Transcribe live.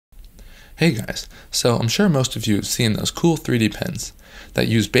Hey guys, so I'm sure most of you have seen those cool 3D pens that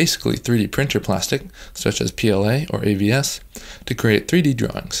use basically 3D printer plastic, such as PLA or ABS, to create 3D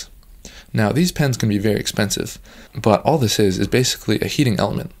drawings. Now these pens can be very expensive, but all this is basically a heating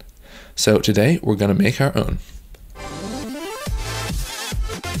element. So today we're going to make our own.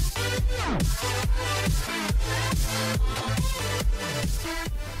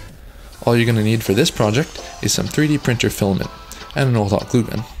 All you're going to need for this project is some 3D printer filament and an old hot glue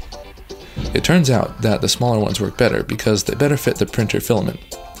gun. It turns out that the smaller ones work better because they better fit the printer filament.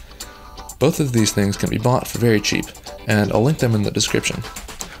 Both of these things can be bought for very cheap, and I'll link them in the description.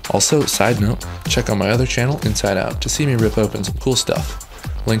 Also, side note, check out my other channel, Inside Out, to see me rip open some cool stuff.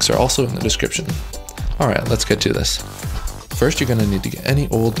 Links are also in the description. Alright, let's get to this. First, you're going to need to get any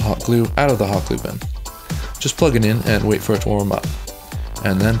old hot glue out of the hot glue bin. Just plug it in and wait for it to warm up,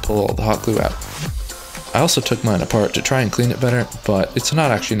 and then pull all the hot glue out. I also took mine apart to try and clean it better, but it's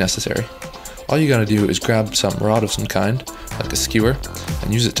not actually necessary. All you gotta do is grab some rod of some kind, like a skewer,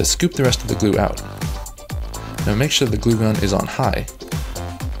 and use it to scoop the rest of the glue out. Now make sure the glue gun is on high,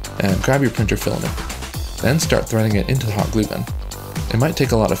 and grab your printer filament. Then start threading it into the hot glue gun. It might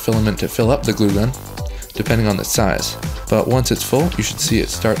take a lot of filament to fill up the glue gun, depending on the size, but once it's full, you should see it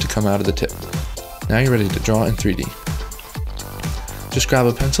start to come out of the tip. Now you're ready to draw in 3D. Just grab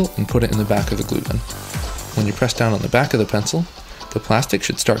a pencil and put it in the back of the glue gun. When you press down on the back of the pencil, the plastic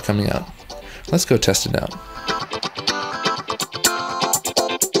should start coming out. Let's go test it out.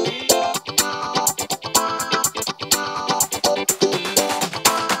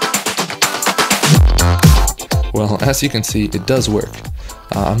 Well, as you can see, it does work.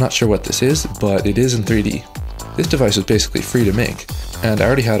 I'm not sure what this is, but it is in 3D. This device was basically free to make, and I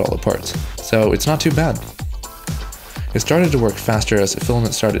already had all the parts, so it's not too bad. It started to work faster as the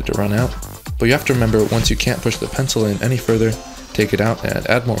filament started to run out, but you have to remember once you can't push the pencil in any further, take it out and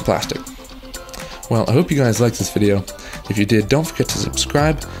add more plastic. Well, I hope you guys liked this video. If you did, don't forget to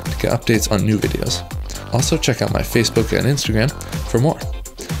subscribe to get updates on new videos. Also, check out my Facebook and Instagram for more.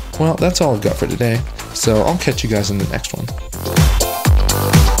 Well, that's all I've got for today, so I'll catch you guys in the next one.